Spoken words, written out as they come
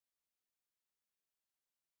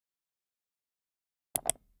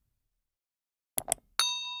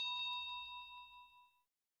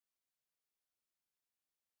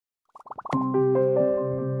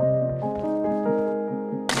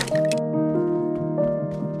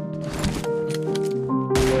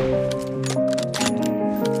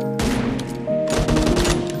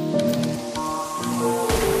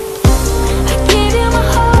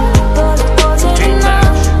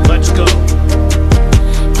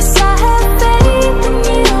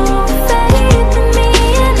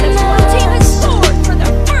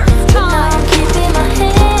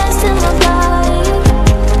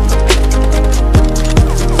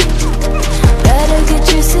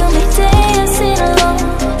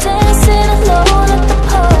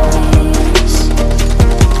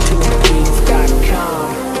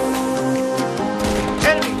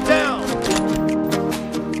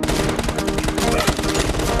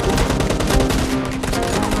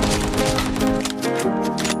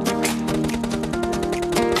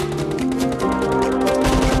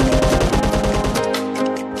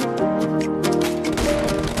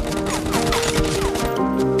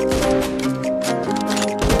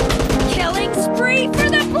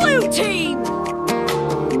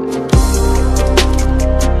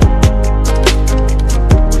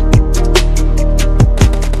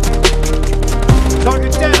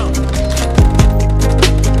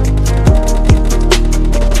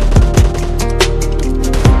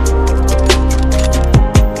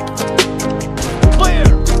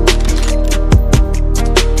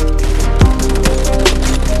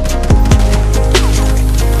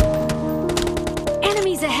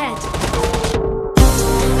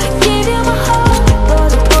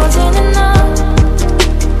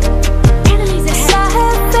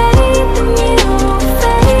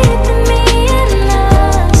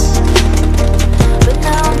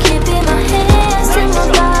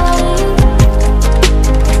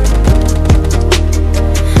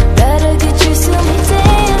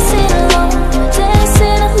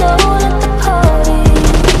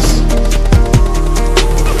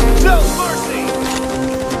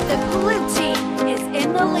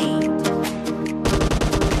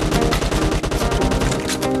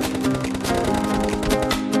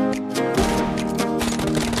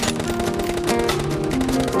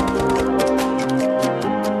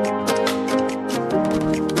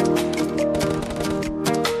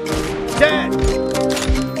Dead!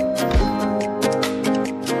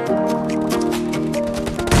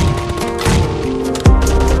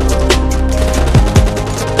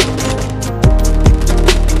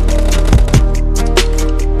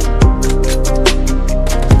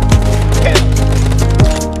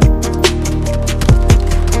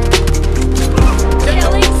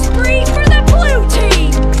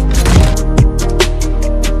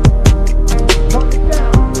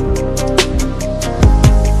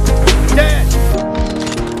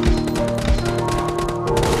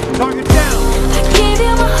 Target down! I gave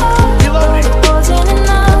you my heart, Reloading! but it wasn't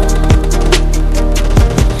enough.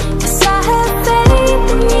 'Cause I had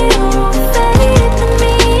faith in you, faith in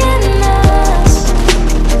me and us.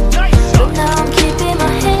 Nice But shot! now I'm keeping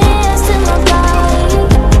my hands to my body.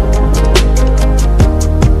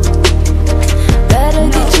 Better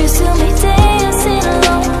get used to me dancing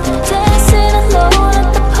alone at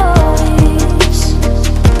the parties.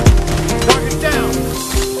 Target down!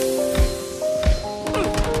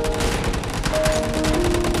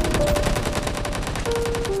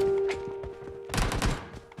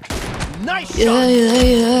 Nice shot!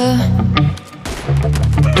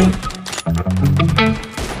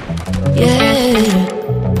 Yeah.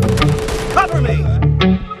 Cover me!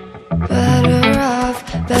 Better off.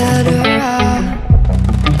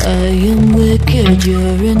 I am wicked,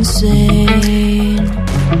 you're insane.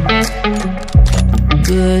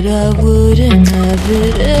 But I wouldn't have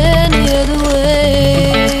it any other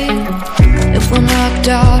way. If we're knocked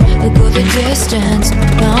out, we'll go the distance.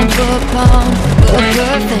 Pound for pound, we're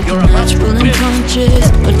perfect. Match pulling punches,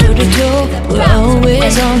 but toe to toe, we're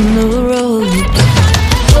always on the road.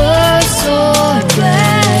 Worse or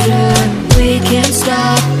better, we can't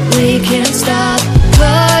stop, we can't stop.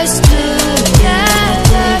 'Cause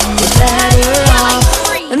together, we're better off.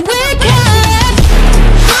 And we can.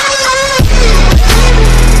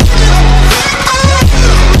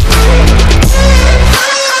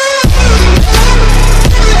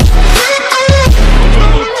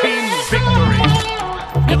 Blue team victory!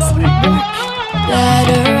 Reloading!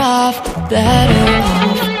 Better off, better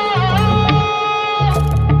off.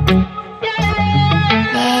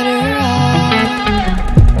 Better off.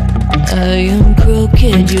 I am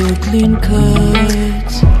crooked, you're clean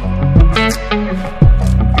cut.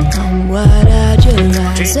 I'm wide-eyed, your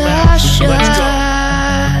eyes are shut.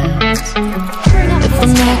 If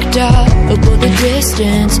we're knocked out, we'll go the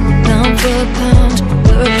distance. Pound for pound,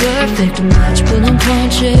 we're a perfect match. Pulling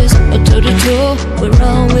punches, or toe to toe, we're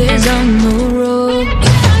always on the road.